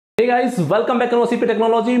Hey guys, welcome back to OCP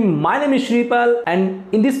Technology. My name is Shripal and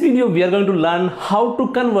in this video we are going to learn how to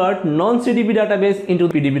convert non-CDB database into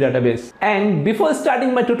PDB database. And before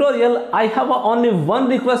starting my tutorial, I have only one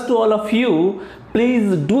request to all of you.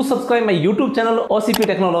 Please do subscribe my YouTube channel OCP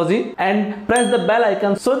Technology and press the bell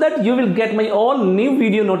icon so that you will get my all new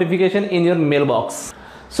video notification in your mailbox.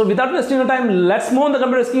 So without wasting your time, let's move on the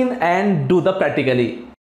computer screen and do the practically.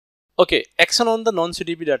 Okay, action on the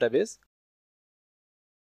non-CDB database.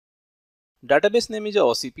 Database name is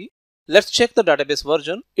OCP. Let's check the database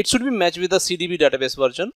version. It should be matched with the CDB database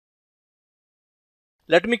version.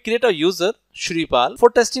 Let me create a user, Shripal, for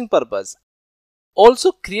testing purpose.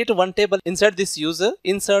 Also create one table inside this user,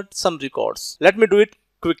 insert some records. Let me do it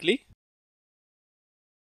quickly.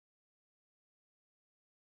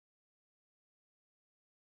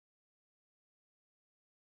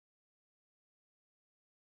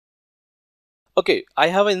 Okay, I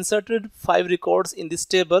have inserted 5 records in this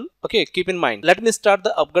table. Okay, keep in mind. Let me start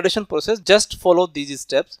the upgradation process. Just follow these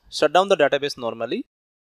steps. Shut down the database normally.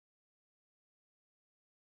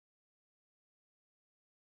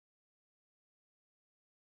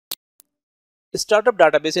 Startup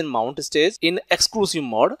database in mount stage in exclusive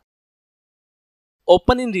mode.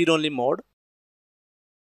 Open in read-only mode.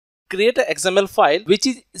 Create an XML file which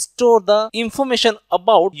is store the information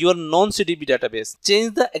about your non-CDB database.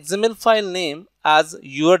 Change the XML file name as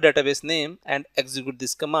your database name and execute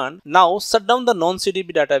this command. Now shut down the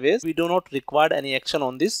non-CDB database. We do not require any action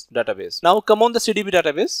on this database. Now come on the CDB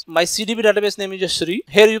database. My CDB database name is Shri.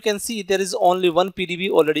 Here you can see there is only one PDB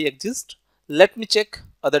already exists. Let me check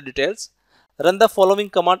other details. Run the following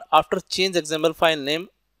command after change XML file name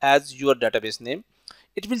as your database name.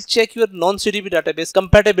 It will check your non-CDB database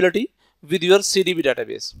compatibility with your CDB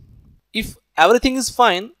database. If everything is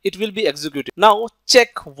fine, it will be executed. Now check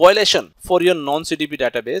violation for your non-CDB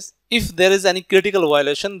database. If there is any critical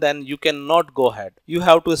violation, then you cannot go ahead. You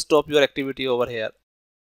have to stop your activity over here.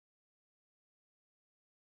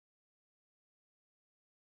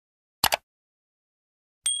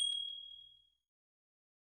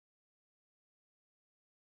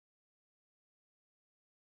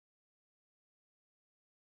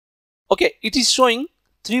 Okay, it is showing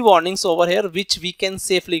 3 warnings over here which we can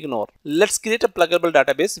safely ignore. Let's create a pluggable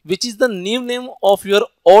database which is the new name of your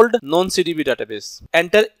old non-CDB database.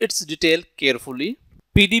 Enter its detail carefully.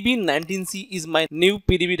 PDB19C is my new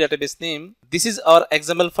PDB database name. This is our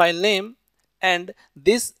XML file name and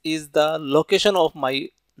this is the location of my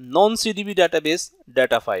non-CDB database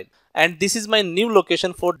data file. And this is my new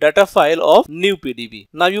location for data file of new PDB.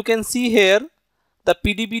 Now you can see here the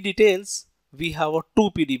PDB details. We have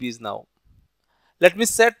 2 PDBs now. Let me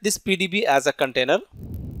set this PDB as a container.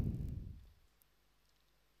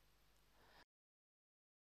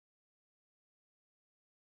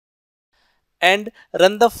 And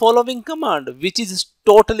run the following command which is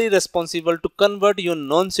totally responsible to convert your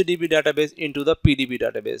non-CDB database into the PDB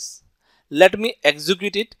database. Let me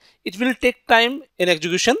execute it. It will take time in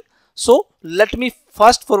execution. So let me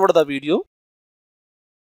fast forward the video.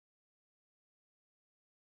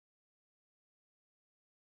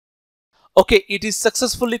 Okay, it is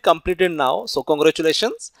successfully completed now. So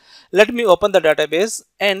congratulations. Let me open the database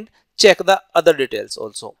and check the other details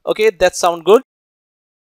also. Okay, that sounds good.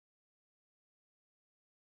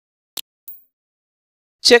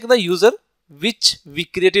 Check the user which we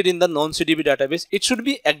created in the non-CDB database. It should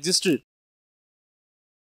be existed.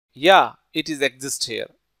 Yeah, it is exist here.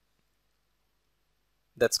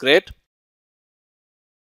 That's great.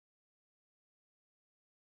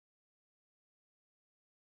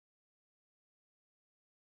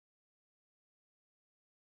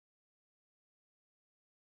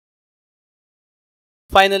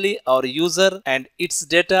 Finally, our user and its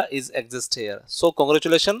data is exist here. So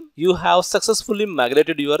congratulations, you have successfully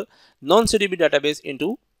migrated your non-CDB database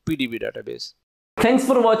into PDB database. Thanks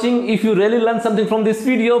for watching. If you really learned something from this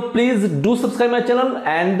video, please do subscribe my channel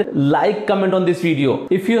and like, comment on this video.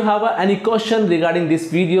 If you have any question regarding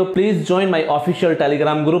this video, please join my official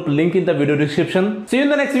Telegram group, link in the video description. See you in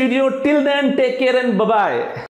the next video. Till then, take care and bye-bye.